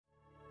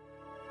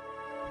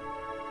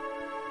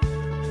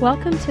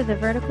Welcome to the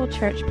Vertical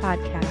Church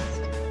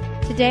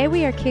Podcast. Today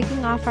we are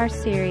kicking off our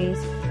series,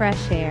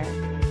 Fresh Air.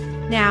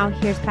 Now,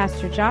 here's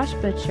Pastor Josh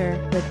Butcher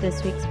with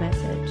this week's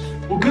message.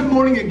 Well, good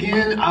morning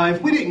again.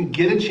 If we didn't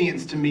get a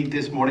chance to meet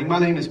this morning, my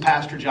name is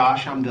Pastor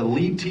Josh. I'm the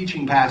lead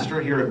teaching pastor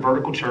here at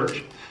Vertical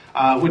Church,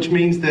 which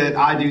means that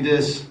I do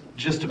this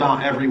just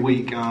about every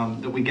week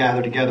that we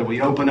gather together. We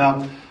open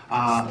up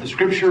the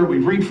scripture, we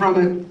read from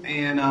it,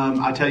 and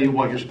I tell you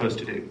what you're supposed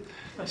to do.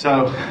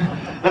 So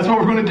that's what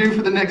we're going to do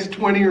for the next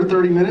 20 or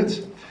 30 minutes.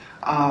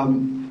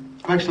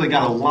 I've actually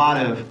got a lot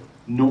of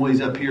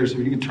noise up here, so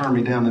if you can turn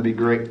me down, that'd be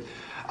great.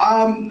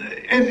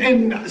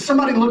 And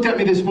somebody looked at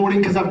me this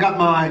morning because I've got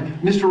my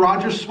Mr.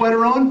 Rogers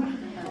sweater on.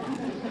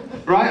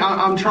 Right?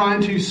 I'm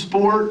trying to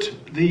sport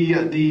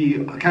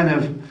the kind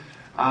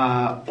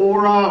of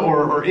aura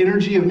or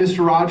energy of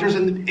Mr. Rogers.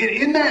 And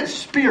in that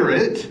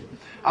spirit,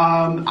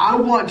 I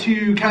want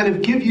to kind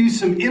of give you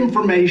some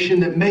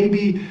information that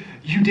maybe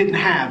you didn't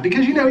have.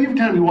 Because, you know, every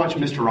time you watch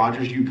Mr.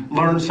 Rogers, you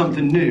learn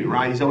something new,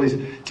 right? He's always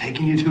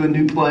taking you to a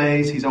new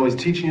place. He's always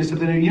teaching you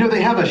something new. You know,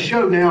 they have a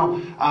show now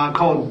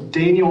called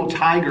Daniel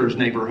Tiger's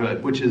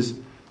Neighborhood, which is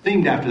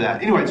themed after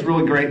that. Anyway, it's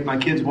really great. My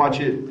kids watch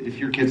it. If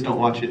your kids don't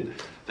watch it,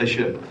 they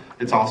should.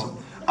 It's awesome.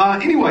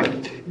 Anyway,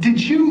 did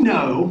you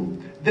know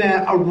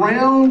that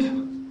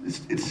around,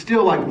 it's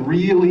still like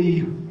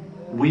really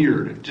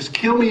weird. Just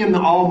kill me in the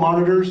all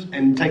monitors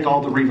and take all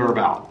the reverb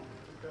out.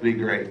 It'd be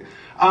great.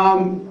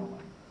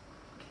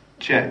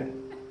 Check.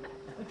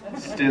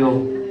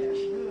 Still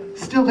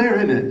there,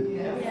 isn't it?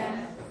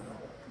 Yeah.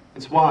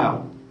 It's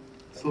wild.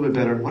 It's a little bit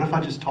better. What if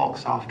I just talk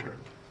softer?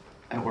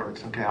 That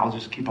works. Okay, I'll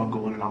just keep on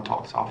going and I'll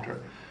talk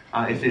softer.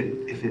 If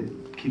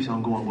it keeps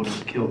on going, we'll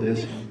just kill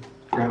this and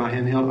grab my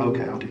handheld.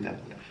 Okay, I'll do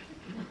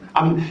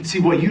that. See,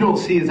 what you don't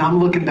see is I'm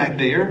looking back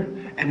there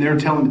and they're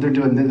telling me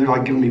they're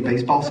like giving me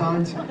baseball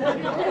signs. All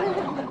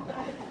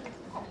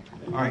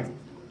right,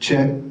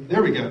 check.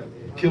 There we go.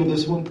 Kill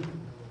this one.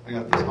 I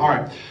got this. All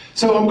right.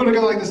 So I'm going to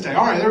go like this today.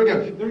 All right, there we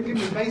go. They're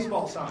giving me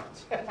baseball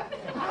signs.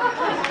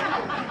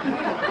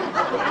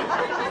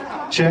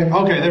 Check.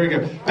 Okay, there we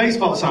go.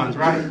 Baseball signs,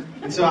 right?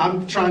 And so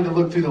I'm trying to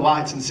look through the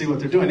lights and see what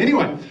they're doing.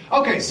 Anyway,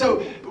 okay,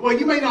 so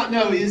what you may not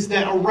know is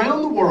that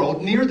around the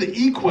world, near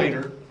the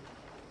equator,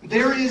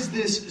 there is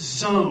this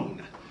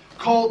zone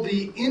called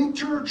the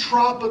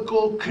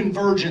Intertropical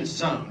Convergence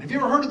Zone. Have you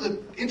ever heard of the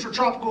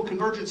Intertropical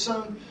Convergence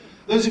Zone?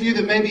 Those of you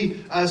that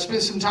maybe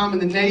spent some time in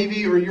the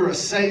Navy or you're a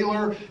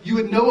sailor, you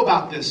would know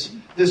about this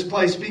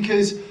place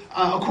because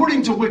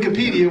according to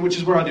Wikipedia, which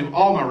is where I do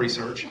all my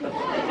research,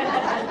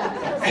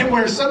 and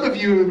where some of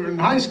you in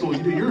high school,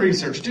 you do your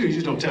research too, you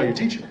just don't tell your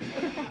teacher.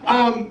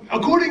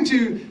 According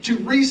to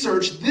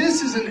research,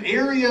 this is an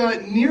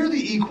area near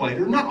the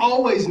equator, not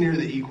always near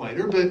the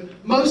equator,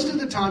 but most of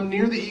the time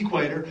near the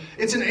equator.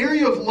 It's an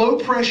area of low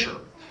pressure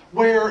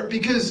where,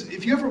 because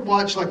if you ever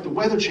watch like the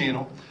Weather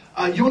Channel,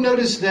 you'll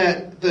notice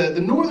that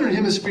the northern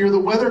hemisphere, the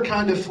weather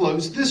kind of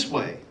flows this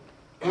way.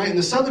 Right? In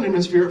the southern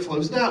hemisphere, it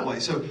flows that way.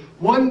 So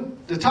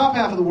the top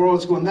half of the world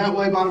is going that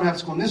way, bottom half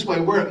is going this way.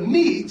 Where it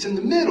meets in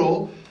the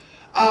middle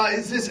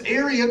is this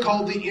area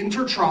called the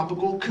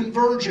Intertropical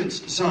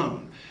Convergence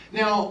Zone.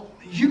 Now,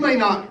 you may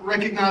not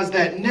recognize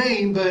that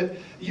name, but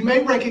you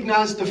may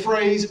recognize the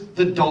phrase,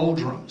 the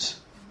doldrums.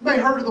 You may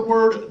have heard of the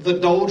word, the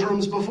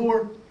doldrums,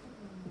 before?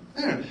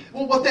 Yeah.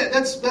 Well,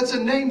 that's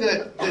a name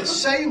that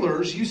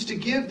sailors used to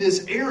give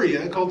this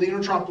area called the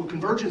Intertropical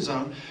Convergence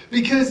Zone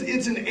because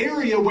it's an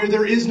area where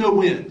there is no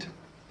wind.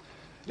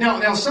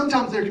 Now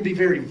sometimes there can be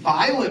very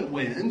violent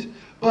wind,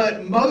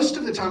 but most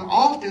of the time,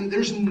 often,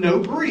 there's no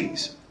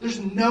breeze. There's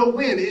no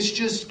wind. It's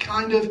just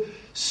kind of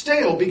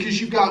stale because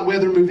you've got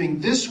weather moving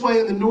this way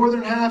in the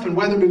northern half and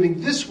weather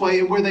moving this way,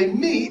 and where they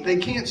meet, they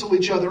cancel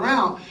each other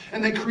out,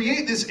 and they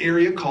create this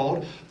area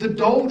called the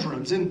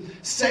doldrums. And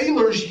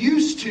sailors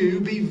used to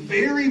be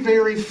very,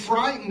 very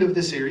frightened of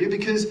this area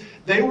because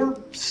they were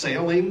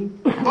sailing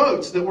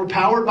boats that were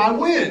powered by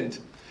wind.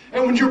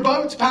 And when your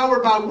boat's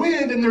powered by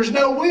wind and there's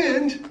no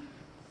wind,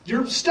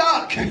 you're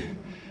stuck.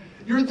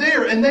 You're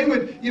there, and they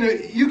would,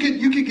 you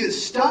could get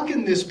stuck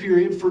in this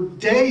period for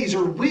days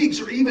or weeks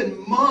or even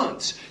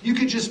months. You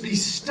could just be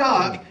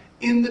stuck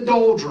in the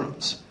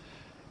doldrums.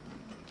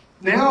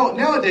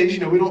 Nowadays,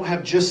 we don't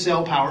have just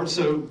sail power,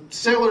 so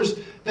sailors,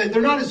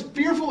 they're not as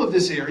fearful of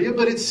this area,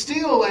 but it's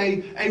still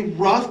a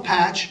rough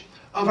patch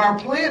of our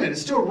planet.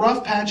 It's still a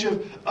rough patch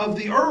of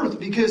the earth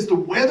because the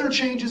weather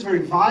changes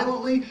very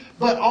violently,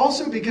 but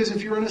also because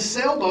if you're in a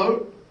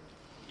sailboat,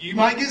 you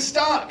might get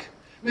stuck.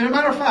 As a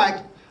matter of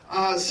fact,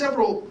 a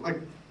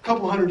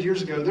couple of hundred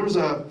years ago, there was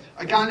a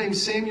guy named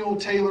Samuel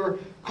Taylor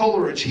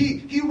Coleridge.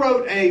 He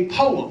wrote a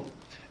poem,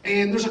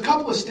 and there's a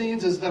couple of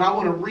stanzas that I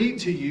want to read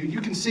to you. You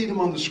can see them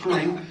on the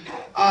screen.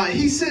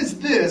 He says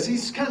this.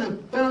 He's kind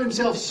of found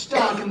himself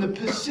stuck in the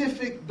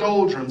Pacific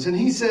doldrums, and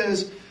he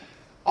says,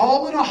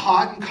 all in a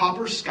hot and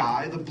copper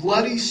sky, the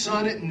bloody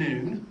sun at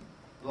noon.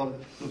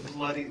 Love the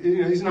bloody,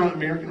 he's not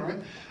American, right?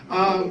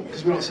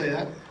 Because we don't say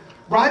that.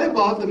 Right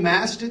above the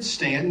masted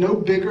stand, no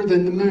bigger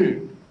than the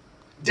moon.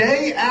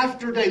 Day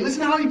after day.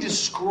 Listen to how he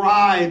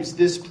describes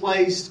this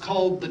place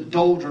called the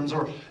doldrums,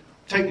 or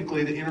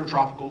technically the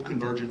Intertropical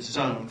Convergence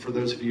Zone, for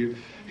those of you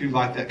who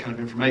like that kind of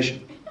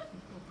information.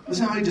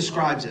 Listen how he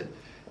describes it.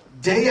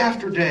 Day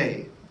after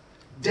day,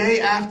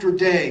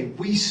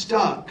 we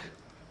stuck.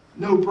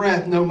 No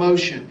breath, no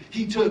motion.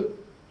 He took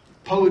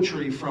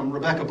poetry from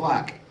Rebecca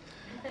Black.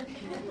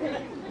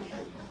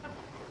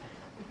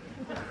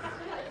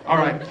 All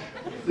right.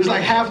 There's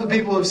like half the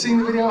people have seen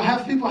the video,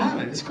 half the people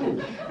haven't. It's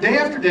cool. Day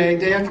after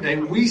day,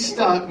 we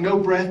stuck, no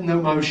breath, no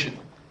motion.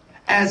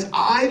 As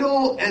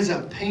idle as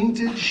a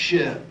painted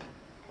ship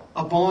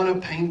upon a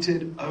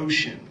painted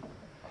ocean.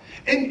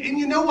 And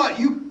you know what?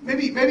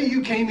 Maybe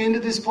you came into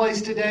this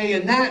place today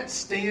and that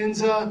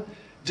stanza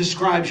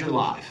describes your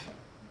life.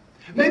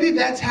 Maybe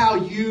that's how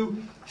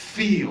you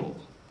feel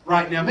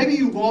right now. Maybe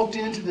you walked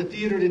into the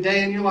theater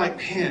today and you're like,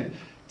 man,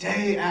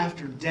 day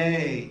after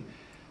day,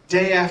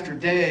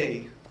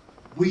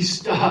 we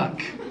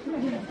stuck.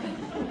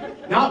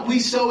 Not we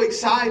so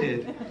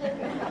excited.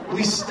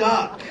 We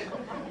stuck.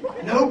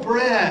 No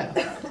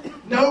breath.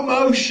 No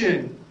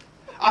motion.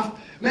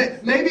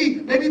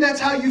 Maybe that's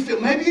how you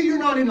feel. Maybe you're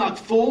not in like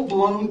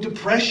full-blown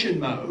depression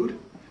mode.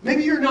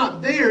 Maybe you're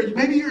not there.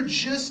 Maybe you're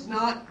just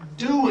not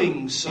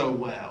doing so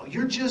well.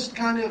 You're just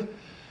kind of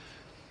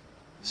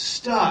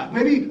stuck.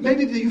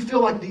 Maybe you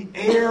feel like the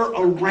air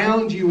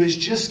around you is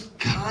just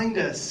kind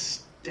of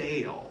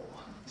stale.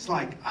 It's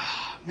like,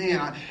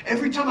 man,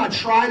 every time I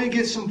try to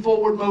get some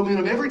forward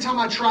momentum, every time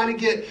I try to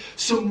get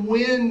some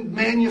wind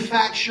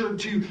manufactured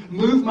to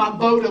move my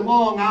boat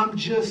along, I'm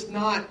just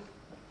not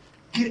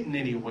getting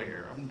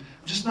anywhere.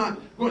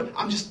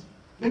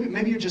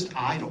 Maybe you're just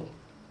idle.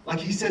 Like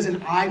he says,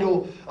 an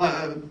idle,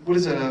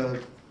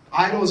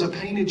 idle is a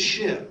painted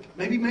ship.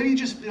 Maybe you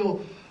just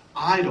feel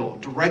idle,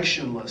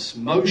 directionless,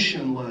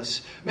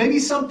 motionless. Maybe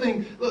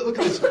something, look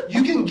at this,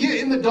 you can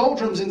get in the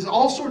doldrums in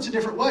all sorts of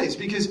different ways,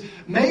 because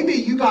maybe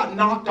you got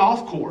knocked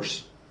off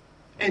course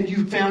and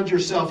you found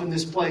yourself in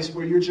this place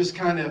where you're just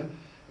kind of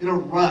in a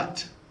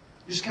rut.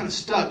 You're just kind of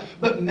stuck.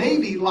 But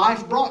maybe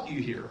life brought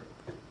you here.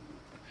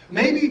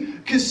 Maybe,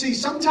 because see,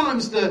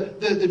 sometimes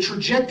the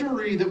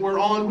trajectory that we're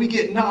on, we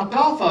get knocked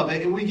off of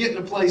it and we get in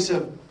a place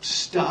of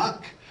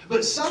stuck.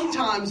 But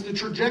sometimes the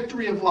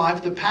trajectory of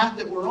life, the path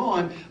that we're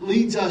on,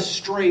 leads us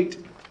straight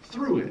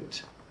through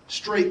it,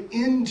 straight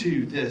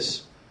into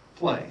this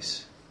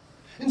place.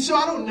 And so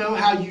I don't know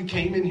how you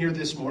came in here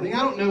this morning.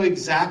 I don't know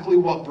exactly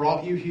what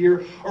brought you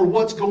here or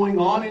what's going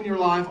on in your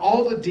life,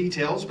 all the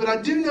details. But I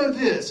do know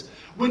this.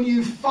 When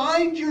you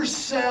find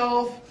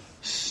yourself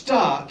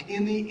stuck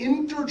in the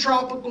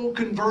Intertropical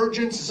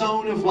Convergence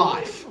Zone of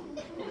life,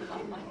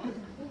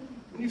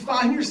 when you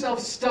find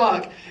yourself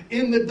stuck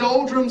in the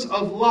doldrums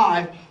of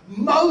life,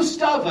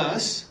 most of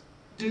us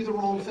do the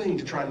wrong thing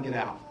to try to get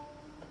out.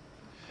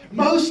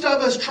 Most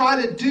of us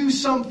try to do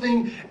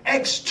something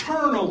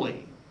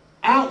externally,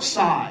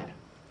 outside,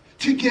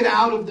 to get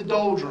out of the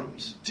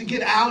doldrums, to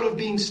get out of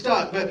being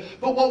stuck. But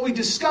what we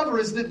discover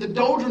is that the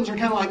doldrums are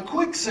kind of like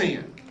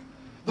quicksand.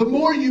 The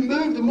more you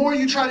move, the more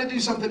you try to do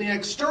something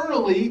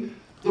externally,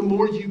 the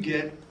more you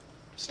get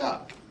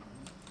stuck.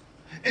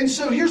 And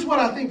so here's what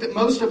I think that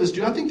most of us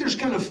do. I think there's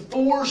kind of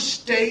 4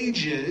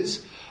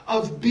 stages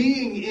of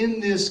being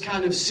in this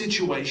kind of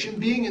situation,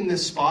 being in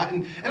this spot.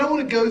 And I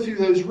want to go through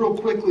those real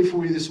quickly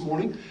for you this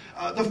morning.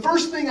 The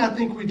first thing I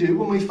think we do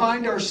when we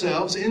find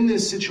ourselves in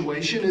this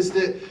situation is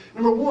that,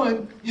 number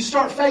one, you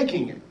start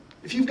faking it.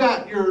 If you've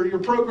got your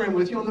program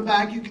with you on the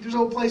back, there's a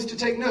little place to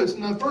take notes.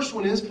 And the first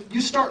one is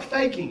you start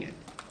faking it.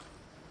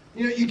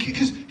 You know,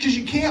 because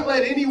you can't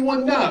let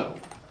anyone know.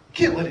 You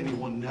can't let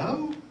anyone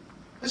know.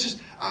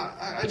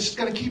 I just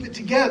got to keep it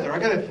together. I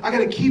got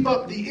to keep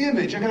up the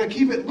image. I got to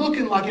keep it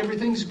looking like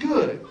everything's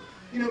good.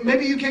 You know,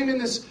 maybe you came in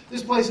this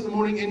place in the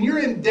morning and you're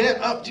in debt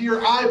up to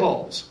your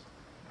eyeballs.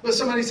 But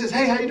somebody says,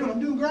 "Hey, how you doing?"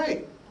 "I'm doing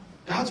great.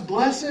 God's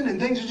blessing and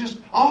things are just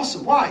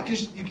awesome." Why?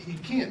 Because you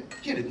can't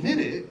admit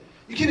it.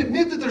 You can't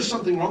admit that there's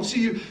something wrong. So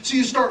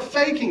you start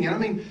faking it. I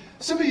mean,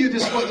 some of you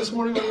this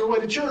morning on your way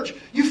to church,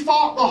 you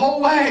fought the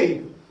whole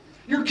way.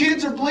 Your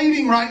kids are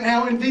bleeding right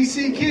now in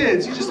VC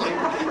Kids. You just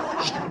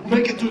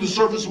make it through the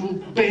surface and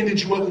we'll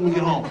bandage you up when we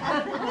get home.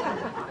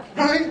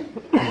 Right?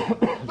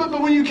 But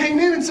when you came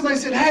in and somebody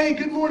said, "Hey,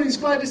 good morning, it's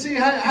glad to see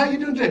you. How you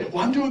doing today?"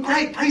 "Well, I'm doing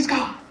great, praise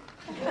God."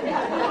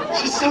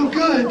 It's just so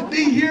good to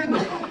be here in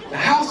the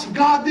house of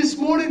God this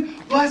morning.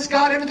 Bless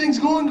God, everything's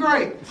going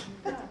great.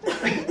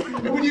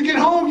 And when you get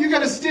home, you got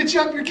to stitch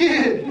up your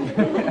kid.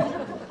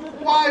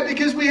 Why?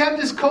 Because we have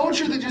this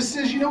culture that just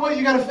says, you know what,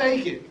 you got to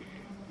fake it.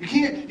 You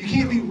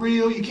can't be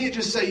real. You can't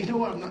just say, you know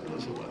what, I'm not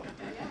doing so well.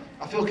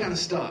 I feel kind of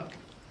stuck.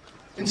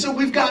 And so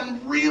we've gotten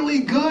really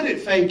good at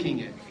faking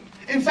it.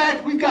 In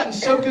fact, we've gotten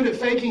so good at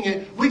faking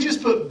it, we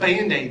just put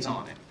Band-Aids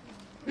on it.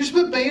 We just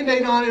put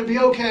Band-Aid on it, it'll be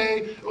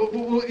okay.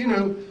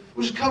 We'll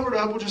just cover it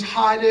up, we'll just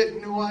hide it.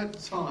 You know what,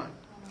 it's fine.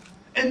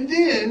 And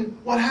then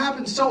what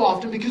happens so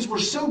often, because we're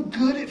so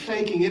good at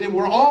faking it and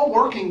we're all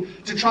working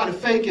to try to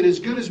fake it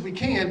as good as we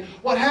can,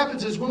 what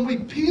happens is when we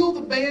peel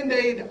the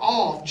Band-Aid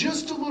off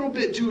just a little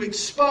bit to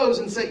expose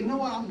and say, you know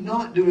what, I'm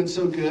not doing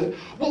so good,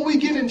 what we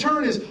get in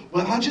turn is,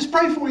 well, I'll just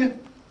pray for you.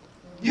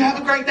 You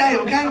have a great day,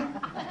 okay?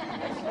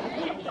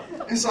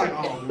 It's like,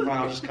 oh, never mind,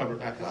 I'll just cover it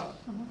back up.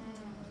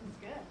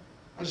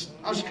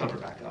 I'll just cover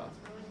it back up.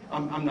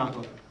 I'm not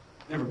going to.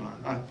 Never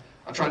mind.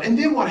 I tried. And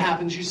then what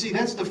happens, you see,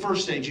 that's the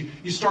first stage.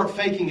 You start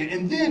faking it.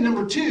 And then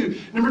number two,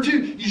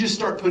 you just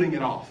start putting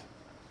it off.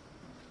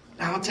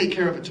 Now, I'll take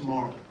care of it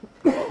tomorrow.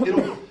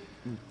 It'll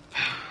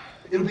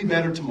be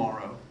better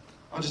tomorrow.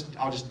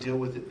 I'll just deal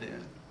with it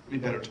then. It'll be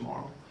better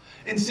tomorrow.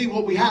 And see,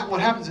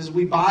 what happens is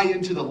we buy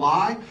into the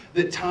lie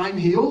that time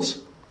heals.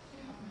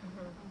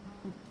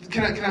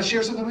 Can I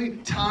share something with you?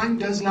 Time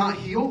does not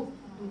heal.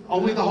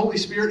 Only the Holy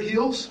Spirit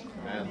heals.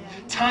 Amen.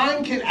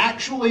 Time can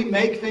actually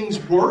make things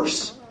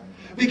worse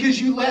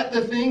because you let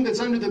the thing that's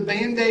under the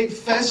Band-Aid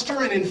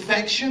fester and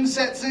infection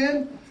sets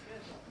in.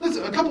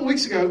 Listen, a couple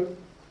weeks ago,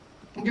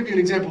 I'll give you an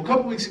example. A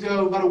couple weeks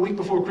ago, about a week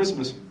before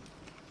Christmas,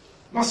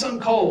 my son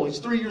Cole, he's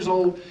 3 years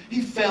old,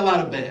 he fell out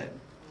of bed.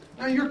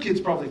 Now, your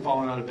kid's probably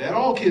fallen out of bed.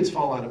 All kids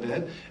fall out of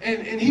bed.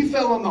 And he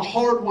fell on the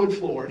hardwood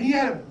floor. And he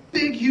had a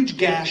big, huge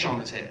gash on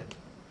his head.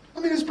 I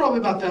mean, it's probably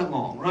about that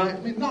long, right? I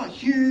mean, not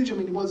huge. I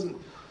mean, it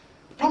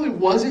probably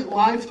wasn't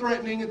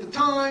life-threatening at the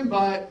time,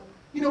 but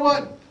you know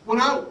what?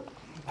 When I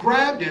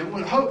grabbed him,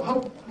 when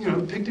Hope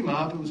picked him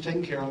up and was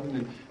taking care of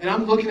him, and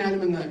I'm looking at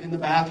him in the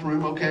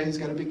bathroom, okay, he's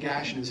got a big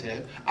gash in his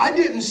head. I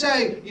didn't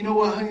say, you know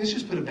what, honey, let's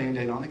just put a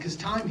Band-Aid on it, because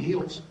time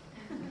heals.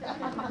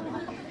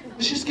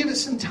 Let's just give it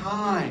some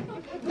time.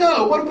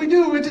 No, what did we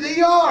do? We went to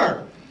the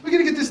ER. We got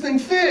to get this thing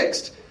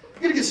fixed.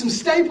 We got to get some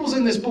staples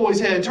in this boy's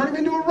head, turn him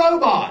into a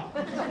robot.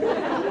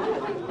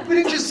 We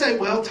didn't just say,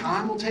 well,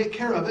 time will take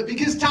care of it,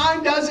 because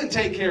time doesn't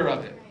take care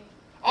of it.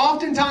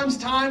 Oftentimes,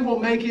 time will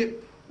make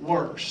it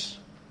worse.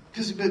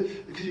 Because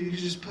you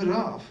just put it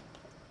off.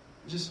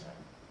 Just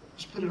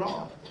put it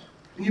off.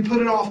 And you put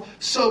it off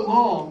so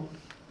long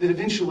that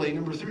eventually,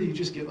 number 3, you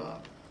just give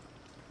up.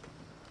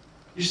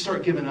 You just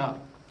start giving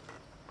up.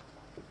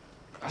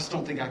 I just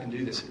don't think I can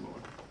do this anymore.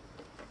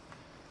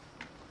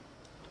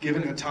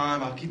 Given it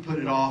time, I'll keep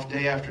putting it off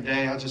day after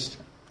day. I'm just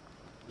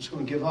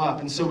going to give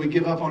up. And so we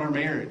give up on our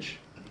marriage.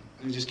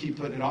 We just keep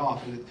putting it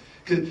off.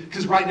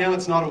 Because right now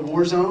it's not a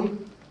war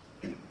zone.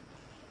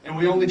 And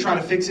we only try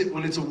to fix it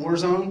when it's a war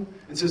zone.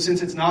 And so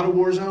since it's not a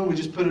war zone, we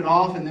just put it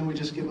off and then we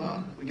just give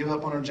up. We give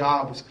up on our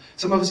jobs.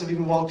 Some of us have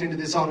even walked into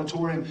this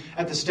auditorium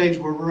at the stage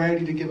where we're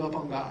ready to give up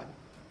on God.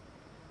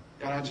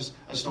 God, I just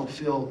don't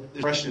feel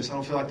the freshness. I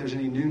don't feel like there's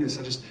any newness.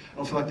 I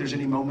don't feel like there's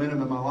any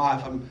momentum in my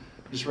life. I'm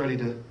just ready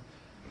to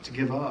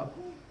give up.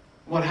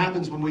 What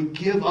happens when we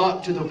give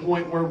up to the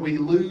point where we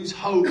lose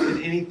hope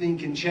that anything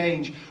can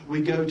change?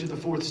 We go to the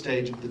 4th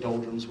stage of the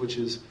doldrums, which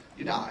is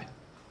you die.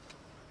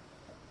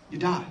 You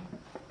die.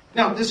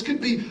 Now, this could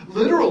be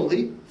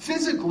literally,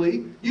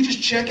 physically, you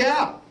just check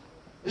out.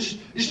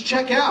 Just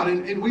check out.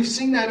 And we've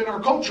seen that in our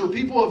culture.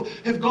 People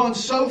have gone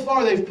so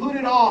far, they've put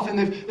it off, and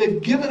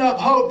they've given up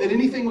hope that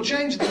anything will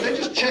change, that they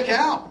just check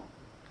out.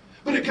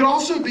 But it could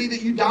also be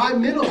that you die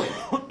mentally.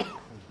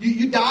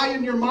 You die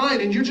in your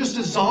mind, and you're just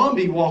a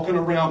zombie walking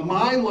around,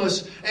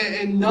 mindless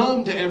and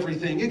numb to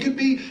everything. It could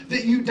be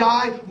that you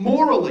die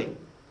morally.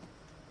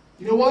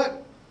 You know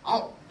what?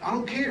 I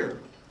don't care.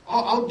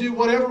 I'll do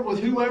whatever with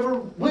whoever,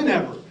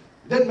 whenever.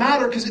 It doesn't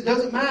matter because it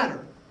doesn't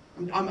matter.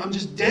 I'm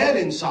just dead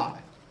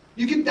inside.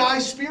 You can die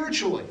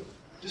spiritually.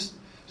 Just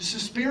a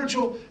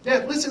spiritual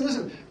death.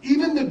 Listen.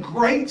 Even the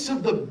greats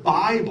of the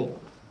Bible,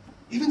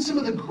 even some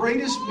of the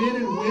greatest men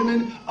and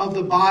women of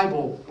the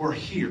Bible were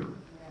here.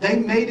 They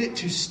made it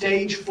to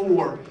stage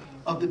 4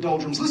 of the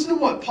doldrums. Listen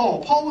to what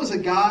Paul was a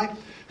guy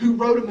who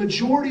wrote a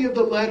majority of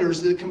the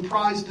letters that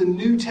comprise the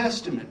New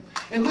Testament.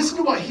 And listen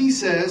to what he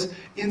says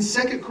in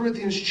 2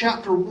 Corinthians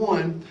chapter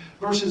 1,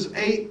 verses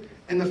 8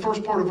 and the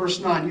first part of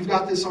verse 9. You've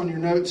got this on your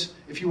notes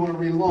if you want to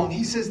read along.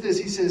 He says this,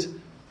 he says,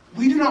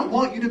 "We do not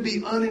want you to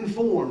be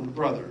uninformed,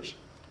 brothers,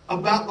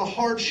 about the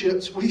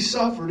hardships we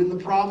suffered in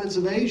the province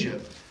of Asia."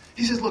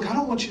 He says, look, I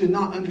don't want you to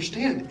not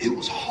understand. It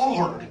was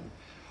hard.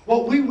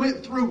 What we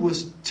went through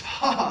was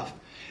tough.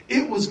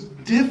 It was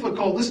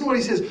difficult. Listen to what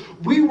he says.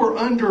 We were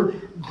under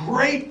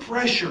great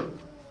pressure,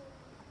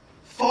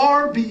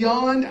 far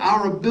beyond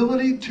our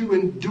ability to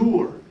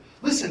endure.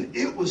 Listen,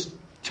 it was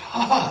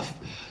tough.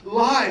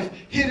 Life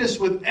hit us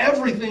with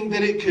everything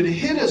that it could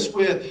hit us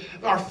with.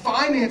 Our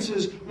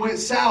finances went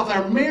south.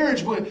 Our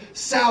marriage went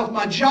south.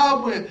 My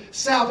job went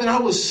south. And I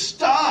was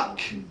stuck.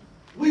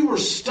 We were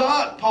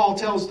stuck, Paul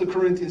tells the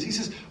Corinthians. He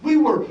says,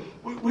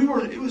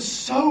 it was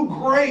so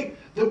great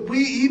that we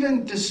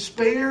even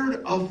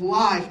despaired of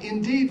life.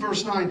 Indeed,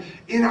 verse 9,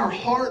 in our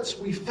hearts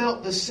we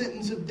felt the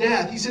sentence of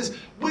death. He says,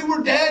 we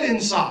were dead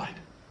inside.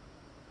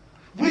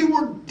 We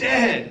were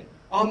dead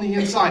on the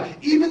inside.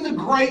 Even the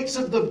greats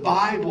of the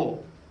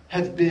Bible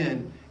have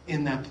been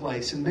in that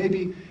place. And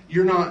maybe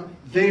you're not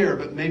there,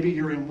 but maybe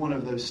you're in one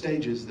of those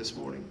stages this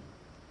morning.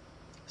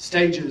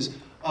 Stages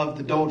of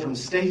the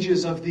doldrums,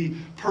 stages of the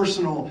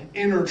personal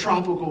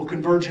intertropical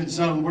convergence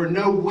zone where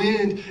no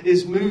wind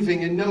is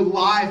moving and no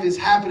life is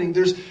happening.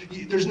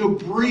 There's no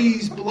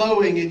breeze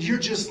blowing and you're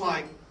just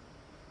like,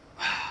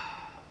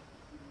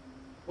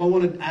 well, I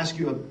want to ask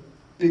you a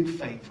big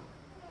favor.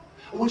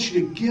 I want you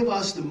to give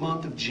us the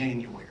month of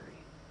January.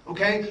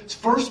 Okay? It's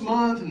first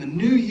month in the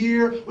new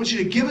year. I want you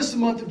to give us the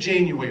month of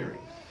January.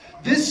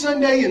 This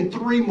Sunday and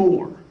 3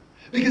 more.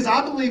 Because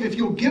I believe if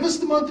you'll give us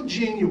the month of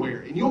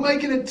January and you'll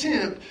make an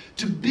attempt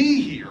to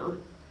be here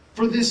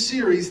for this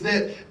series,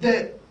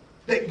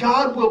 that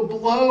God will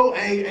blow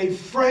a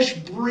fresh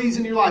breeze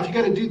in your life. You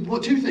got to do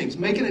 2 things.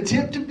 Make an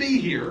attempt to be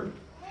here,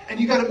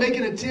 and you got to make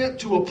an attempt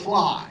to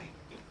apply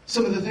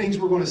some of the things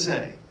we're going to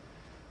say.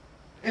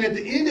 And at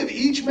the end of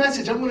each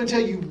message, I'm going to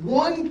tell you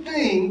one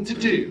thing to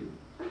do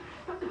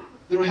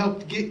that will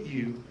help get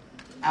you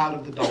out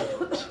of the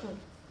doldrums.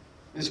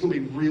 It's going to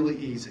be really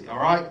easy, all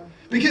right?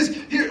 Because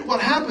here, what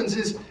happens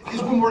is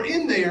when we're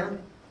in there,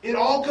 it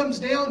all comes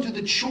down to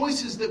the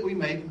choices that we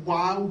make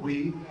while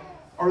we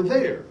are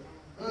there.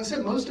 Like I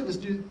said, most of us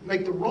do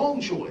make the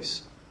wrong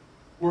choice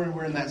when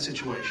we're in that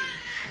situation.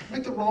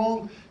 Make the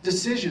wrong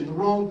decision, the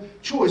wrong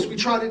choice. We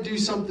try to do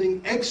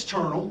something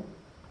external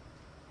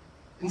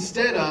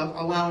instead of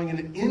allowing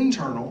an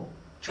internal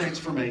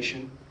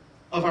transformation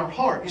of our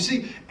heart. You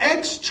see,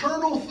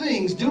 external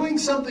things, doing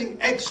something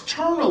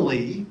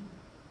externally,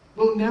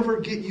 will never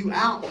get you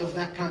out of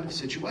that kind of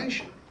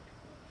situation.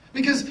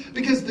 Because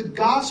the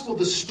gospel,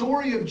 the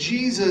story of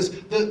Jesus,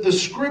 the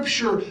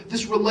scripture,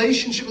 this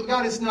relationship with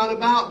God, it's not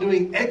about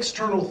doing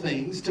external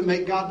things to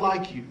make God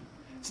like you.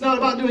 It's not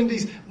about doing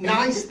these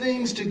nice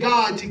things to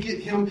God to get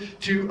Him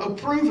to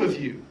approve of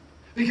you.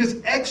 Because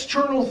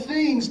external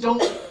things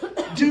don't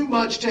do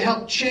much to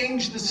help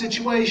change the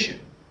situation.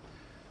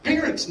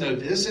 Parents know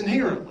this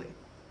inherently.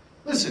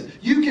 Listen,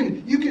 you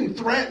can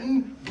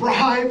threaten,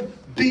 bribe,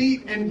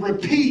 beat, and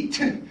repeat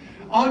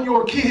on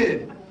your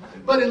kid.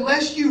 But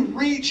unless you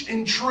reach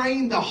and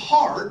train the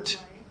heart,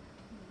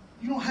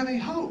 you don't have any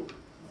hope.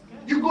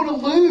 You're going to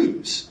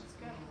lose.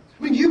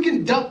 I mean, you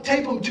can duct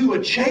tape them to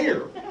a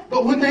chair,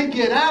 but when they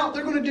get out,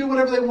 they're going to do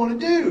whatever they want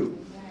to do.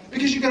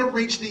 Because you've got to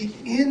reach the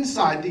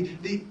inside,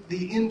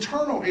 the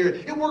internal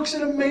area. It works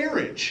in a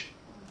marriage.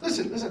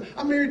 Listen,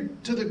 I'm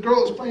married to the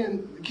girl that's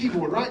playing the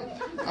keyboard, right?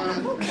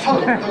 Hope.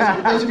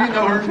 Those of you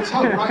know her, it's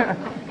Hope, right?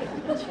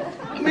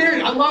 I'm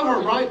married, I love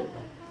her, right?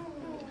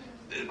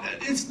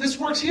 This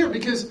works here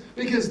because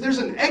there's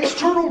an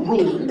external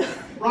rule,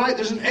 right?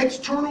 There's an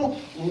external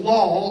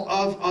law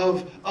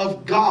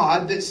of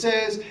God that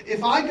says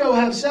if I go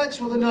have sex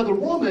with another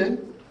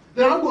woman,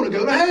 then I'm going to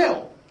go to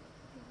hell.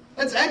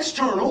 That's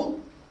external,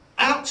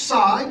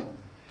 outside.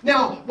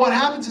 Now, what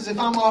happens is if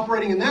I'm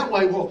operating in that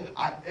way, well,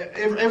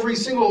 every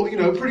single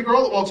pretty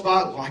girl that walks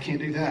by, well, I can't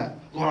do that.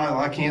 Lord,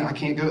 I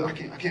can't go. I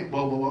can't.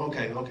 Well,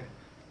 okay.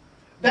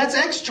 That's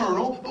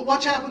external, but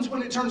watch what happens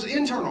when it turns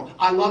internal.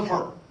 I love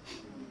her.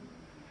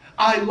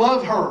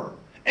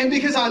 And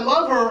because I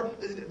love her,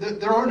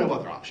 there are no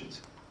other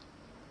options.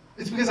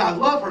 It's because I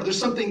love her. There's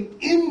something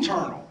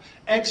internal.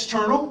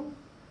 External,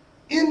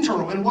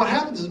 internal. And what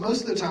happens is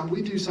most of the time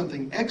we do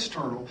something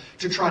external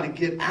to try to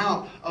get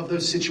out of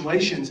those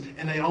situations,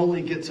 and it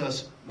only gets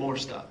us more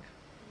stuck.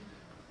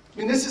 I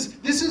mean, this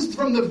is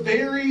from the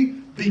very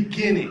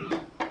beginning.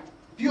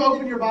 If you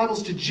open your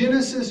Bibles to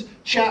Genesis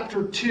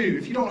chapter 2,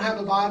 if you don't have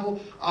a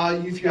Bible,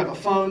 if you have a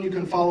phone, you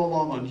can follow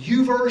along on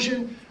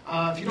YouVersion.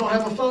 If you don't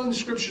have a phone, the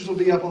scriptures will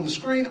be up on the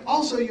screen.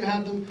 Also, you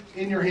have them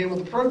in your hand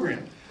with the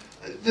program.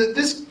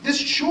 This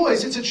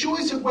choice, it's a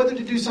choice of whether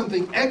to do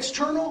something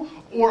external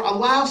or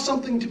allow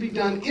something to be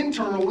done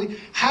internally,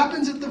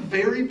 happens at the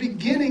very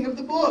beginning of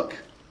the book.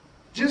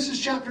 Genesis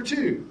chapter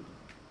 2,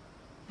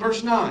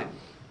 verse 9.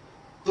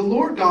 The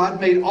Lord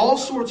God made all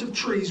sorts of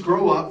trees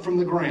grow up from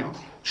the ground,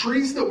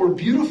 trees that were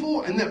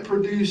beautiful and that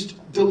produced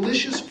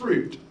delicious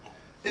fruit.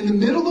 In the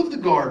middle of the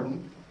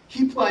garden,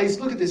 He placed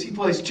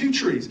 2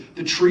 trees,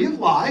 the tree of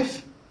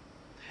life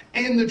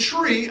and the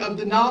tree of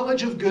the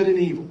knowledge of good and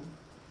evil.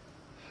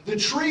 The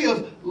tree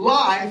of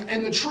life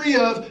and the tree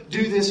of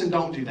do this and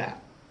don't do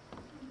that.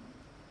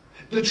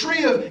 The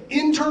tree of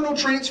internal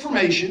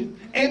transformation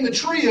and the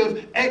tree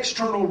of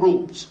external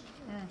rules.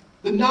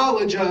 The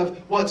knowledge of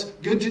what's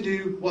good to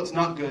do, what's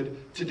not good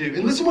to do.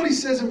 And listen what He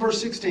says in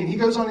verse 16. He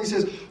goes on, He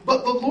says,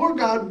 but the Lord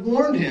God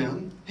warned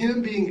him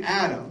being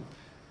Adam,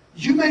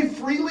 you may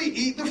freely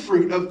eat the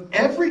fruit of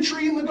every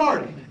tree in the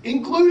garden,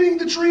 including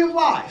the tree of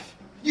life.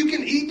 You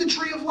can eat the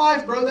tree of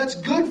life, bro. That's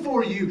good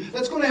for you.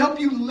 That's going to help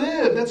you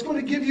live. That's going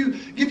to give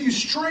you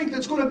strength.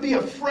 That's going to be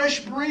a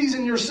fresh breeze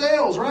in your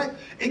sails, right?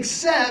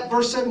 Except,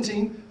 verse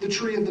 17, the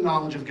tree of the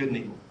knowledge of good and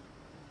evil.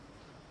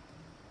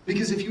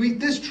 Because if you eat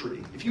this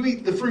tree, if you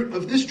eat the fruit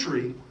of this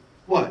tree,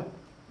 what?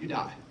 You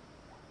die.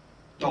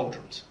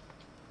 Doldrums.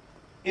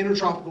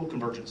 Intertropical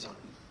convergence zone.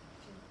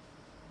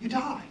 You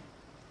die.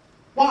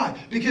 Why?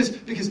 Because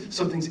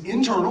something's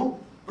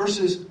internal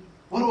versus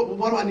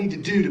what do I need to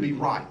do to be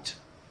right?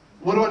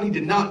 What do I need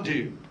to not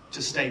do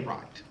to stay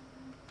right?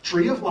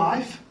 Tree of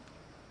life,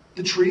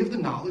 the tree of the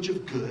knowledge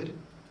of good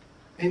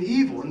and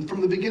evil. And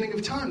from the beginning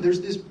of time, there's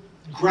this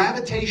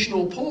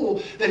gravitational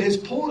pull that has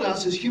pulled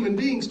us as human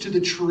beings to the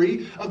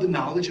tree of the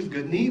knowledge of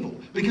good and evil.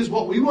 Because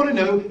what we want to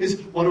know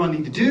is, what do I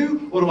need to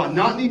do? What do I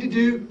not need to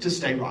do to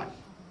stay right?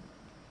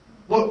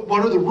 What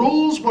are the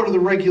rules? What are the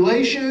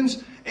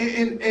regulations?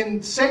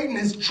 And Satan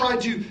has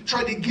tried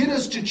to get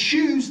us to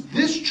choose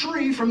this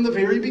tree from the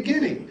very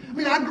beginning. I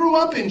mean, I grew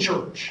up in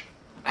church.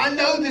 I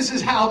know this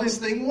is how this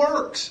thing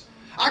works.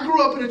 I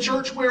grew up in a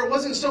church where it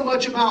wasn't so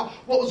much about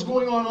what was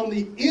going on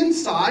the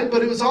inside,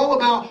 but it was all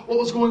about what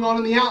was going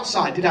on the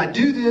outside. Did I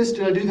do this?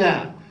 Did I do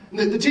that? And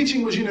the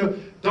teaching was,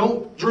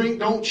 don't drink,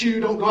 don't chew,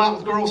 don't go out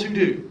with girls who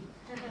do.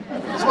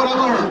 That's what I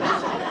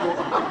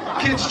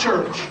learned. Kids'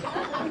 church.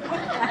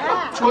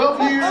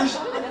 12 years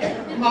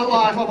of my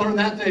life, I learned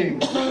that thing.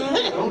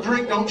 Don't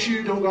drink, don't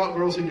chew, don't go out with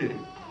girls who do.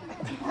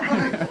 All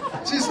right?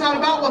 See, it's not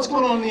about what's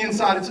going on the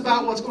inside. It's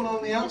about what's going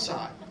on the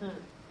outside.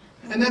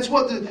 And that's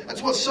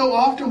what so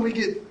often we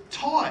get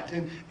taught.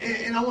 And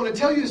I want to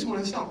tell you this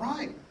morning, it's not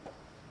right.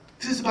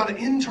 This is about an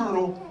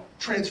internal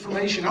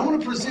transformation. I want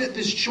to present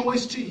this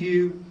choice to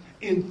you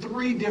in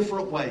 3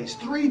 different ways.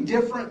 3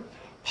 different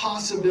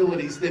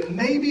possibilities that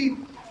maybe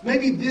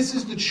this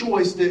is the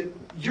choice that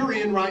you're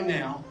in right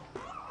now.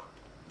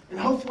 And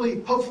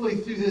hopefully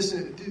through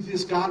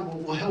this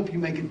God will help you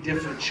make a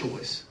different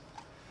choice.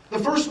 The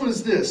first one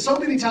is this. So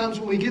many times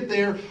when we get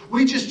there,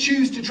 we just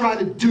choose to try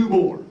to do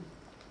more.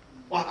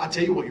 Well, I'll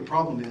tell you what your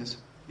problem is.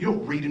 You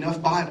don't read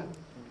enough Bible.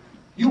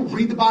 You don't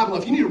read the Bible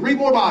enough. You need to read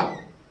more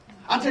Bible.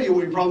 I'll tell you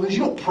what your problem is.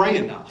 You don't pray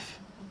enough.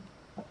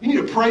 You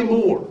need to pray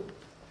more.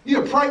 You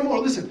need to pray more.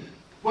 Listen,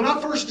 when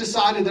I first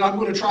decided that I'm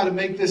going to try to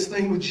make this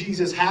thing with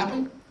Jesus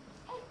happen,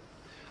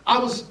 I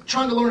was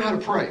trying to learn how to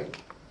pray.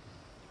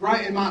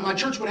 Right? And my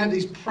church would have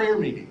these prayer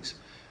meetings.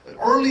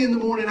 Early in the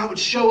morning, I would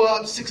show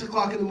up, 6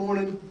 o'clock in the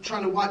morning,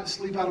 trying to wipe the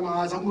sleep out of my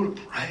eyes. I'm going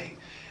to pray.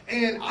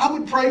 And I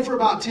would pray for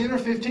about 10 or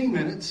 15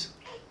 minutes.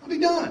 I'll be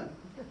done.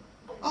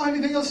 I don't have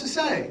anything else to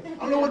say. I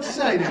don't know what to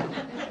say now.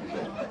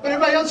 But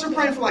everybody else are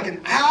praying for like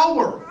an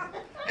hour.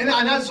 And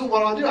that's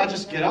what I'll do. I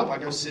just get up, I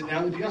go sit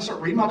down, and I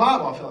start reading my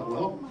Bible. I feel like,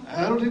 well,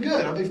 that'll do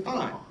good. I'll be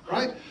fine.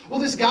 Right? Well,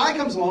 this guy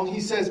comes along.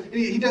 He says,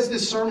 he does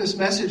this sermon, this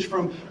message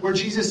from where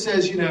Jesus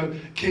says,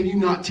 can you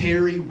not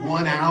tarry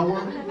 1 hour?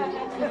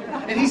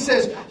 And he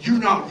says, you're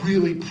not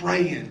really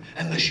praying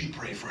unless you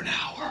pray for an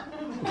hour.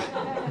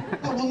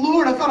 Well,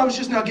 Lord, I thought I was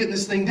just now getting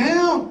this thing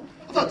down.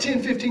 I thought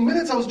 10, 15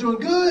 minutes I was doing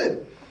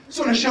good.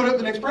 So when I showed up at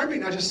the next prayer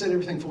meeting, I just said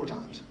everything 4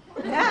 times.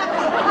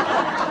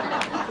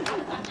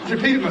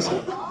 Repeated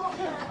myself.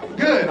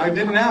 Good, I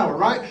did an hour,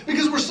 right?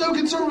 Because we're so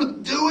concerned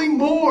with doing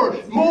more.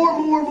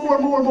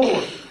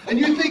 And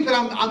you think that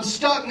I'm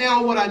stuck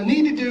now. What I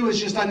need to do is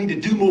just I need to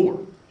do more.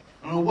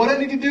 I don't know what I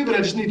need to do, but I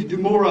just need to do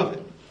more of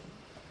it.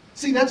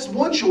 See, that's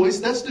one choice.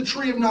 That's the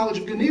tree of knowledge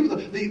of good and evil.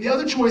 The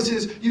other choice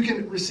is you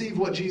can receive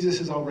what Jesus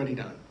has already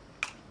done.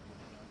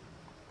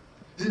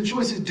 The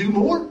choice is do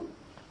more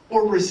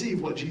or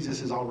receive what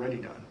Jesus has already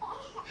done.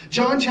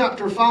 John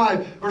chapter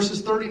 5,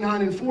 verses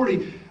 39 and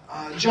 40,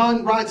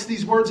 John writes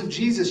these words of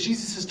Jesus.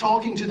 Jesus is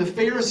talking to the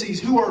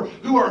Pharisees who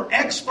are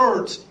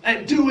experts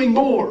at doing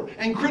more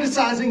and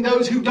criticizing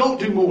those who don't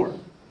do more.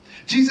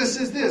 Jesus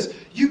says this,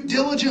 you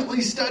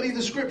diligently study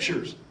the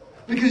Scriptures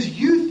because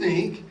you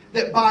think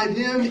that by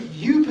them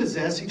you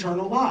possess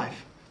eternal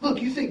life.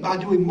 Look, you think by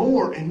doing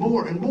more and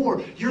more and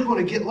more, you're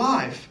going to get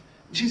life.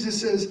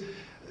 Jesus says,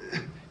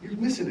 you're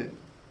missing it.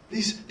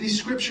 These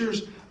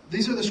Scriptures,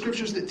 these are the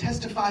Scriptures that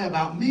testify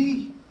about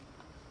me.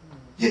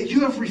 Yet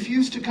you have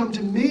refused to come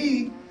to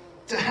me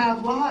to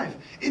have life.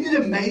 Isn't it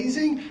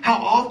amazing how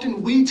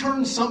often we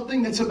turn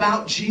something that's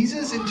about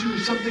Jesus into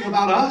something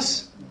about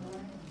us?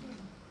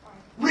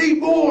 Read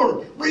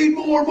more,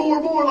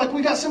 like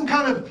we got some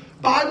kind of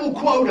Bible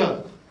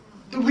quota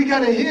that we got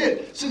to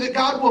hit so that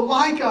God will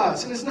like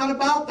us. And it's not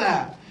about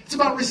that. It's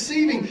about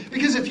receiving.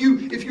 Because if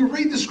you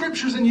read the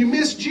Scriptures and you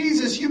miss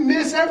Jesus, you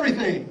miss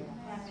everything.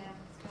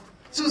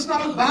 So it's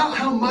not about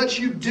how much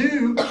you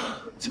do.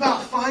 It's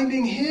about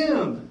finding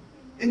Him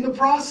in the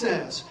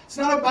process. It's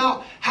not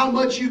about how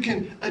much you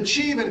can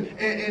achieve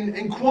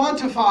and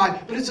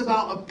quantify, but it's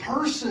about a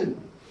person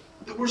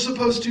that we're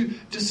supposed to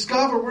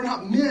discover. We're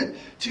not meant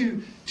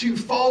to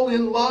fall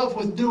in love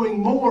with doing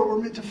more. We're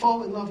meant to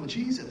fall in love with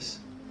Jesus.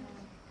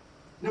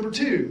 Number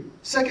 2,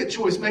 second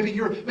choice, maybe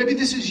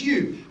this is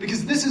you,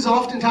 because this is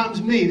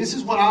oftentimes me. This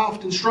is what I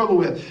often struggle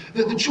with.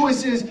 That the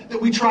choice is that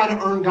we try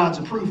to earn God's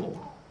approval.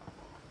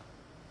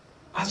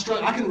 I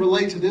can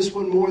relate to this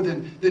one more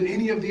than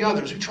any of the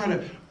others. We try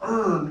to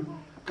earn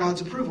God's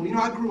approval.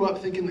 I grew up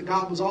thinking that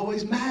God was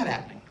always mad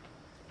at me.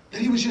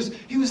 That He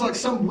was like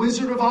some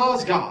Wizard of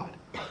Oz God.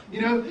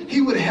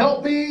 He would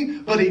help me,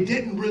 but He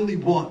didn't really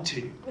want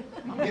to.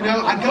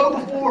 I go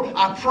before,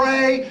 I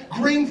pray,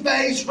 green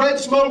face, red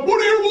smoke, what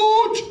do you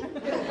want?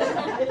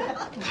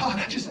 God,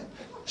 I just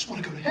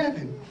want to go to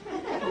heaven.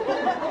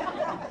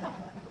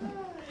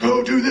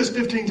 Go do this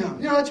 15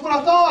 times. That's what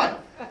I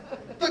thought.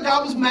 That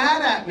God was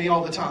mad at me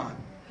all the time.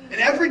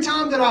 And every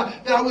time that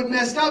I would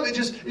mess up, it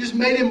just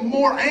made Him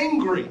more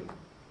angry.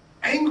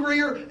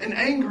 angrier and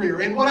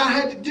angrier. And what I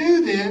had to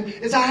do then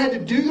is I had to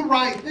do the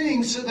right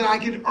thing so that I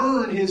could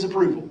earn his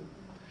approval.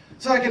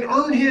 So I could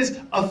earn his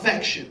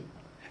affection.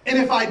 And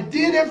if I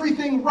did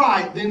everything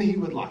right, then he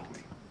would like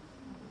me.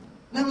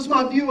 And that was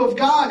my view of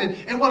God.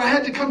 And what I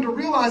had to come to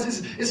realize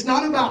is it's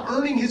not about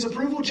earning his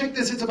approval. Check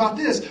this. It's about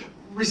this.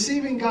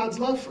 Receiving God's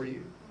love for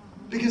you.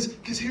 Because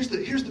here's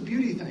the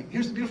beauty thing.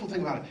 Here's the beautiful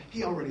thing about it.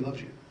 He already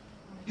loves you.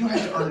 You don't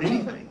have to earn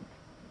anything.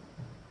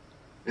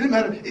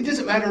 It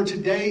doesn't matter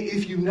today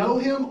if you know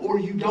him or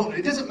you don't.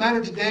 It doesn't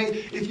matter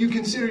today if you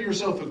consider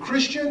yourself a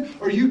Christian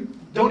or you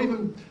don't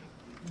even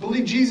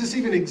believe Jesus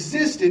even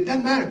existed. It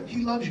doesn't matter.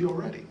 He loves you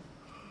already.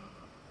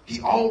 He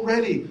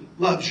already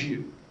loves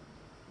you.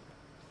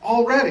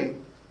 Already.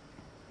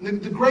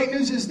 The great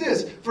news is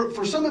this.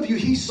 For some of you,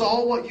 he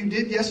saw what you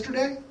did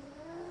yesterday.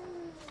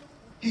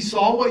 He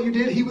saw what you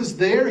did. He was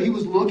there. He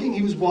was looking.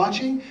 He was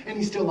watching. And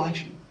he still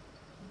likes you.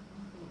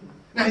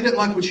 Now, he doesn't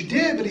like what you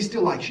did, but he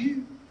still likes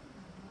you.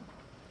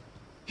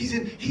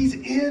 He's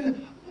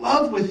in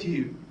love with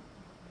you.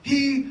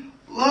 He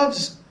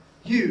loves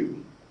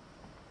you.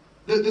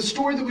 The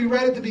story that we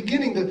read at the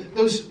beginning,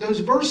 those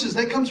verses,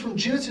 that comes from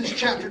Genesis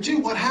chapter 2.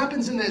 What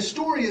happens in that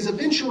story is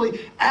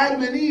eventually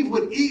Adam and Eve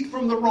would eat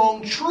from the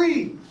wrong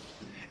tree.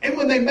 And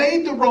when they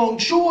made the wrong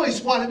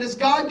choice, what does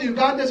God do?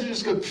 God doesn't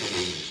just go,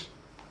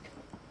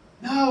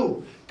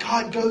 no.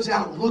 God goes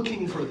out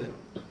looking for them.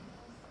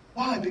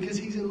 Why? Because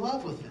he's in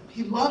love with them.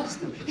 He loves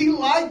them. He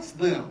likes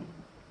them.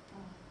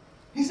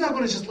 He's not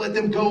going to just let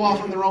them go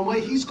off on their own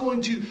way. He's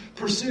going to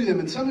pursue them.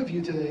 And some of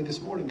you today,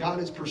 this morning, God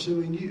is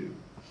pursuing you.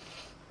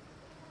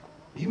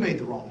 You made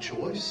the wrong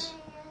choice.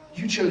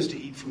 You chose to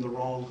eat from the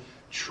wrong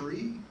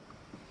tree.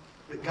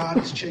 But God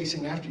is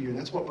chasing after you. And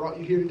that's what brought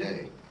you here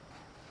today.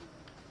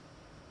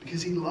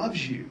 Because he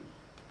loves you.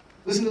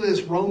 Listen to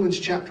this. Romans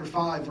chapter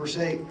 5, verse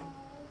 8.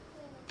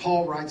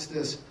 Paul writes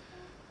this.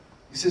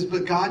 He says,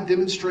 but God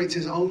demonstrates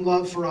his own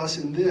love for us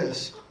in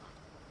this.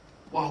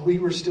 While we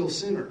were still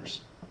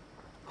sinners,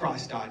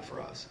 Christ died for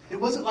us. It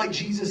wasn't like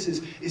Jesus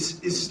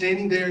is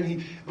standing there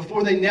and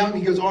before they nailed him,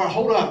 he goes, all right,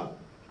 hold up.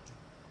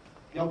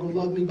 Y'all going to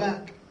love me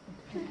back?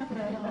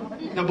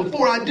 Now,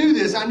 before I do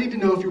this, I need to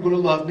know if you're going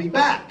to love me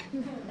back.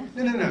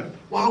 No.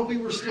 While we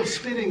were still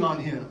spitting on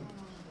him,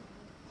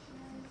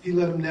 he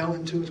let him nail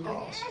him to his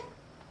cross.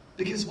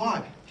 Because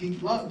why? He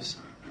loves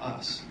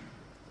us.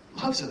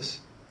 Loves us.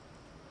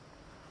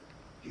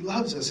 He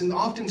loves us. And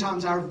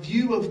oftentimes our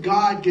view of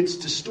God gets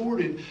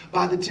distorted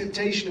by the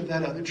temptation of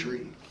that other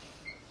tree.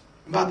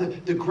 By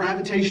the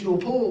gravitational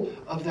pull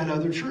of that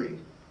other tree.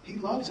 He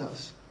loves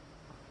us.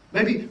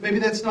 Maybe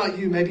that's not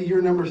you. Maybe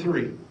you're number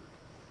 3.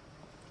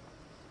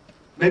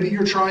 Maybe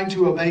you're trying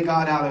to obey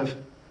God out of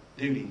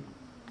duty.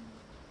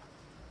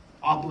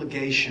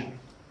 Obligation.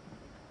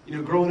 You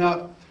know, growing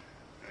up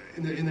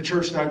in the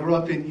church that I grew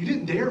up in, you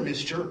didn't dare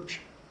miss church.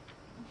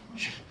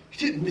 You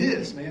didn't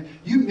miss, man.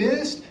 You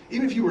missed,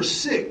 even if you were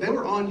sick, they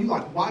were on you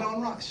like white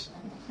on rice.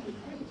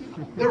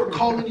 They were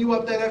calling you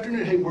up that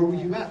afternoon. Hey, where were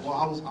you at? Well,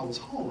 I was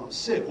home. I was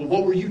sick. Well,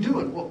 what were you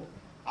doing? Well,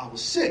 I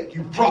was sick.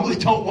 You probably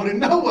don't want to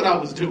know what I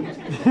was doing.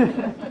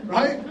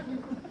 Right?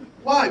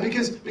 Why?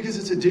 Because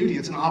it's a duty.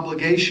 It's an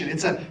obligation.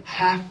 It's a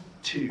have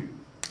to.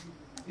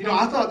 You know,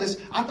 I thought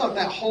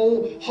that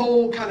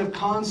whole kind of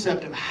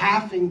concept of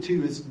having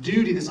to, this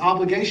duty, this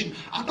obligation,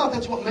 I thought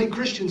that's what made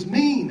Christians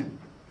mean.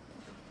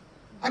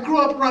 I grew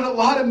up around a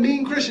lot of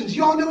mean Christians.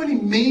 Y'all know any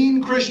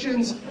mean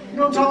Christians? You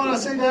know what I'm talking about when I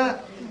say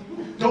that?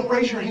 Don't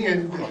raise your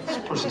hand. This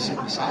person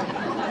sitting beside me.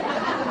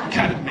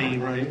 Kind of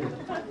mean right here.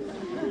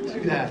 Do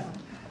that.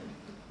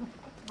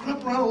 I grew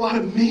up around a lot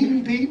of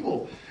mean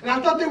people. And I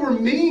thought they were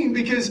mean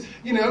because,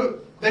 you know,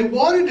 they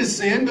wanted to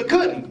sin but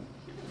couldn't.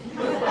 You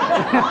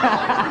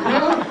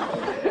know?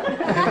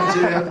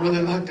 I'd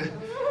really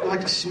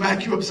like to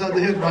smack you upside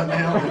the head right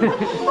now.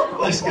 But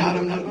bless God,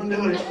 I'm not going to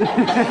do it.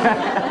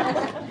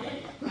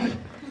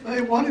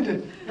 They wanted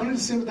to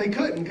sin, but they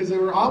couldn't because they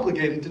were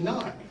obligated to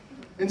not.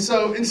 And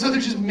so they're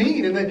just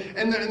mean, and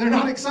they're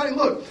not excited.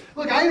 Look,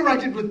 I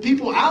interacted with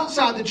people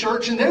outside the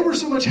church, and they were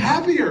so much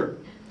happier.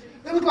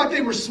 They looked like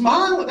they were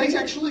smiling. They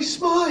actually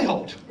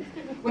smiled.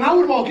 When I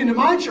would walk into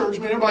my church,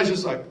 man, everybody's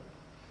just like,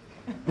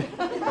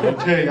 I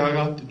tell you, I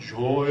got the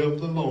joy of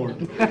the Lord.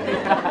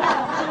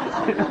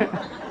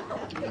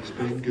 It's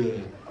been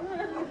good.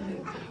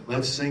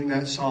 Let's sing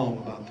that song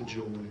about the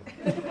joy.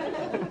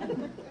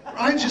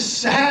 I'm just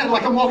sad,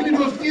 like I'm walking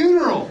into a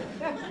funeral.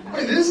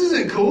 Hey, this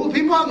isn't cool. The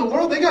people out in the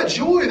world, they got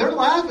joy. They're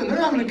laughing.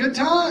 They're having a good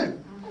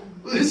time.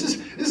 This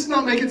is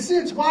not making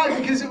sense. Why?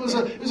 Because it was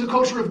a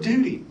culture of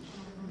duty,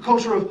 a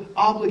culture of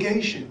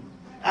obligation.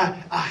 I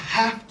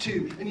have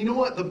to. And you know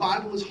what? The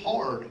Bible is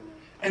hard.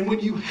 And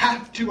when you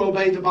have to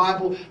obey the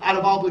Bible out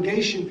of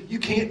obligation, you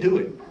can't do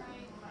it.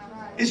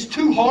 It's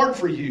too hard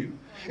for you.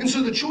 And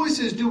so the choice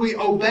is, do we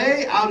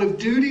obey out of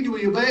duty? Do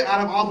we obey out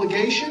of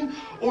obligation?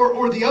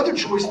 Or the other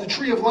choice, the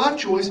tree of life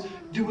choice,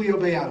 do we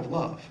obey out of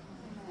love?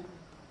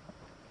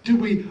 Do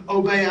we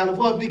obey out of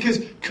love?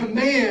 Because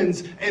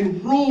commands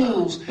and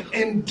rules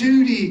and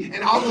duty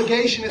and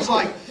obligation, it's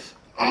like,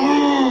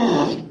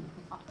 all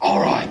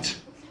right.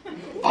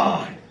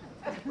 fine,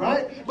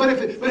 right? But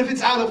if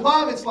it's out of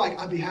love, it's like,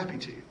 I'd be happy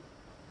to.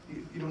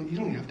 You don't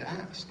even have to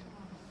ask.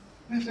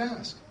 You don't have to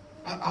ask.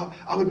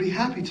 I would be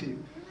happy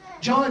to.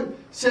 John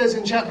says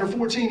in chapter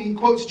 14, he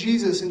quotes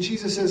Jesus, and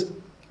Jesus says,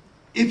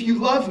 if you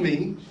love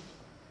me,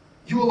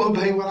 you will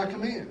obey what I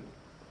command.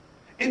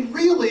 And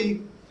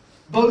really,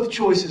 both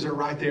choices are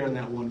right there in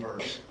that one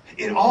verse.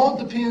 It all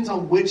depends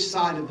on which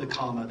side of the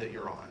comma that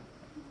you're on.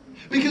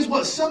 Because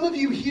what some of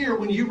you hear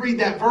when you read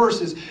that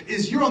verse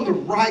is you're on the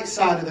right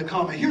side of the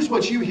comma. Here's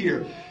what you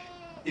hear.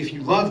 If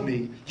you love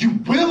me, you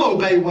will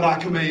obey what I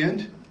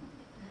command.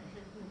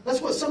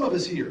 That's what some of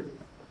us hear.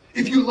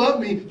 If you love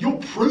me, you'll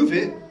prove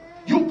it.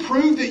 You'll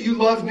prove that you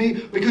love me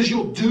because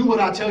you'll do what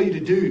I tell you to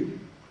do.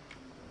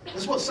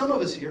 That's what some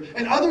of us hear.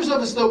 And others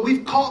of us, though,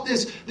 we've caught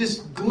this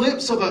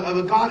glimpse of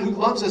a God who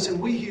loves us,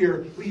 and we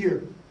hear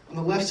on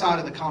the left side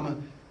of the comma,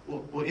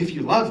 well, if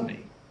you love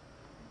me,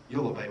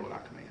 you'll obey what I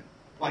command.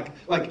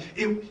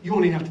 You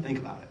won't even have to think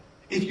about it.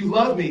 If you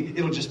love me,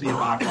 it'll just be a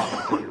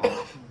byproduct of your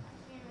life.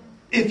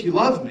 If you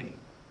love me,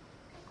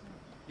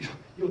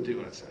 you'll do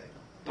what I say.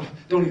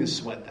 Don't even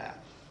sweat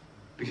that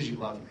because you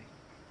love me.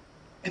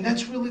 And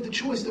that's really the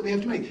choice that we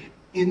have to make.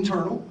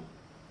 Internal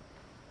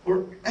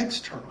or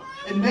external.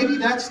 And maybe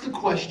that's the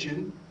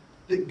question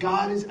that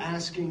God is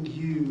asking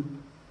you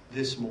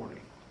this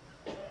morning.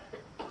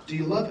 Do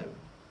you love him?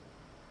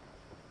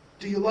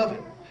 Do you love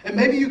him? And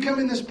maybe you come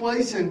in this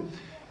place and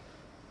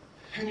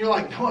you're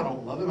like, no, I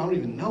don't love him. I don't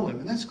even know him.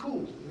 And that's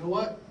cool. You know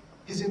what?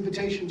 His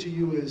invitation to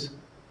you is,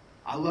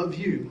 I love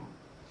you.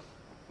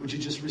 Would you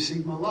just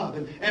receive my love?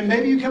 And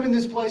maybe you come in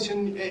this place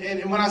and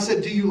when I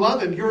said, do you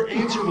love him? Your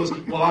answer was,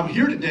 well, I'm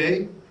here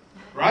today.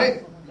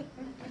 Right?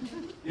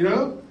 You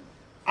know?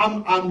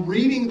 I'm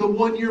reading the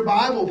 1-year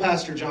Bible,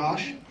 Pastor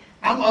Josh.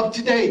 I'm up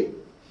to date.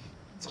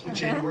 It's on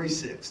January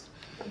 6th.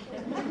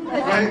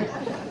 Right?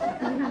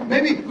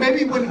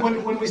 Maybe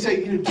when we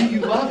say, do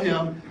you love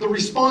him? The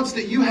response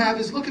that you have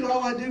is, look at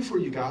all I do for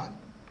you, God.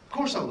 Of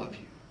course I love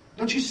you.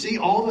 Don't you see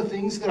all the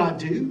things that I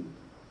do?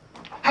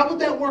 How would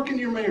that work in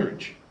your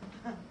marriage?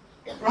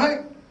 Right?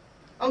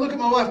 I look at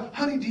my wife,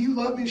 honey, do you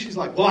love me? She's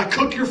like, well, I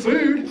cook your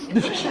food.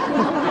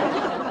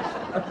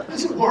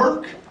 Does it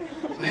work?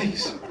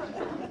 Thanks.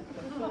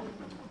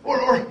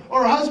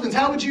 Or husbands,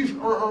 how would you,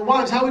 or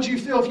wives, how would you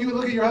feel if you would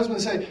look at your husband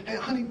and say, hey,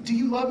 honey, do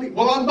you love me?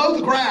 Well, I mow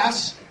the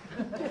grass.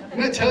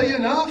 Can I tell you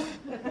enough?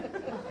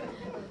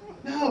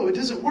 No, it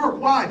doesn't work.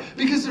 Why?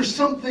 Because there's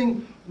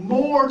something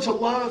more to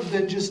love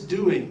than just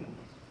doing.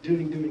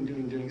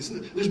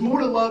 There's more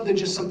to love than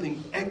just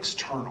something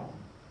external.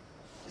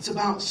 It's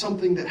about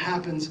something that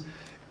happens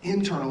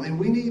internal. And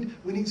we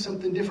need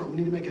something different. We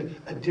need to make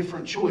a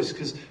different choice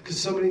because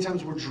so many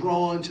times we're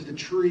drawn to the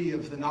tree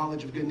of the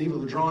knowledge of good and evil.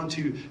 We're drawn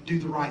to do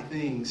the right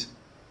things.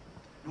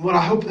 And what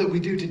I hope that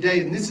we do today,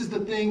 and this is the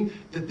thing,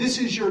 that this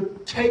is your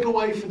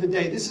takeaway for the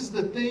day. This is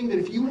the thing that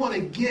if you want to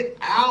get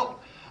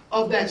out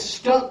of that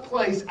stuck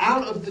place,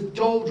 out of the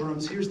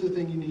doldrums, here's the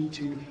thing you need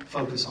to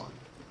focus on.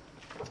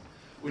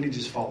 We need to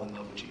just fall in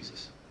love with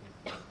Jesus.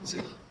 That's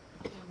it.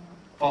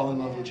 Fall in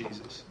love with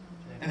Jesus.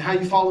 And how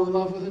you fall in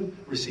love with him?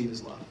 Receive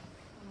his love.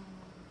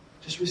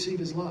 Just receive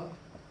his love.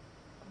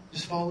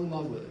 Just fall in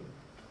love with him.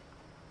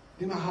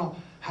 Think about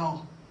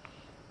how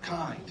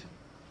kind.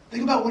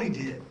 Think about what he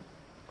did.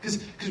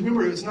 Because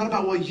remember, it's not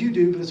about what you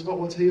do, but it's about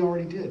what he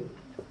already did.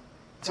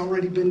 It's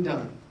already been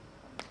done.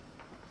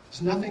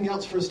 There's nothing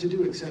else for us to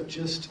do except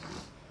just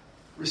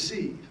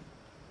receive.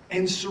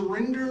 And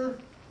surrender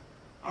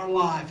our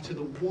life to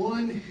the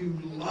one who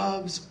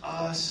loves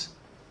us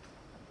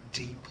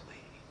deeply.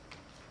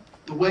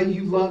 The way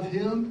you love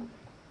him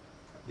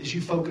is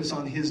you focus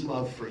on his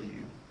love for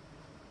you.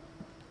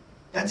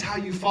 That's how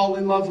you fall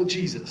in love with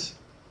Jesus.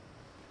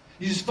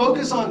 You just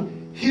focus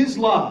on his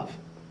love.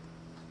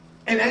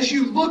 And as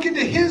you look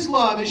into his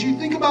love, as you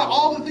think about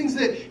all the things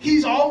that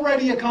he's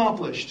already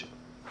accomplished,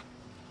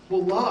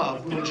 well,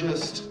 love will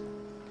just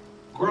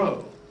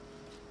grow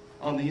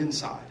on the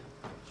inside.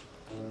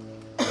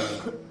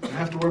 You don't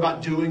have to worry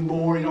about doing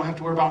more. You don't have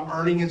to worry about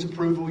earning his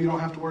approval. You don't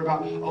have to worry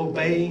about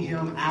obeying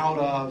him out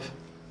of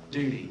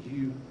duty.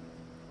 You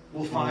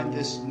will find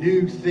this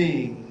new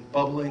thing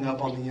bubbling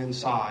up on the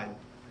inside.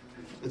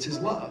 That's his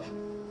love.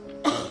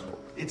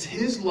 It's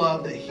his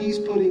love that he's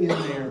putting in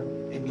there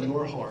in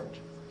your heart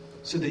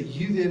so that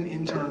you then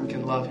in turn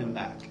can love him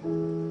back.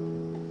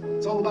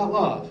 It's all about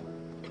love.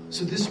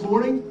 So this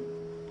morning,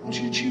 I want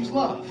you to choose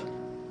love.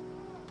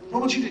 I don't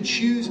want you to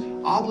choose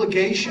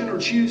obligation or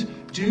choose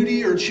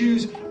duty or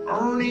choose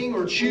earning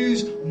or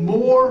choose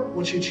more. I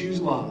want you to choose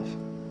love.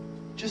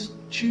 Just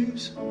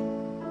choose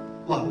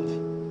love.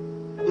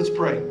 Let's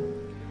pray.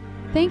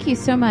 Thank you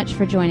so much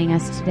for joining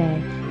us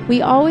today.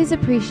 We always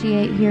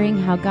appreciate hearing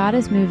how God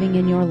is moving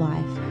in your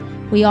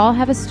life. We all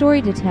have a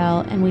story to tell,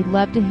 and we'd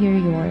love to hear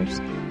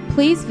yours.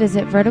 Please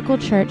visit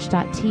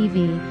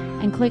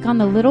verticalchurch.tv and click on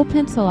the little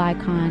pencil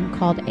icon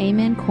called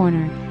Amen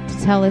Corner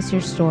to tell us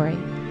your story.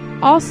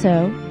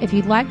 Also, if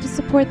you'd like to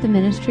support the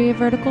ministry of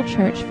Vertical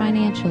Church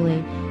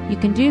financially, you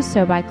can do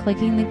so by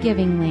clicking the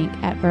giving link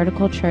at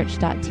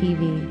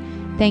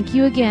verticalchurch.tv. Thank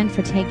you again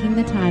for taking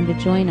the time to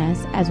join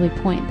us as we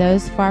point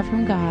those far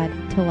from God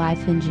to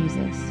life in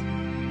Jesus.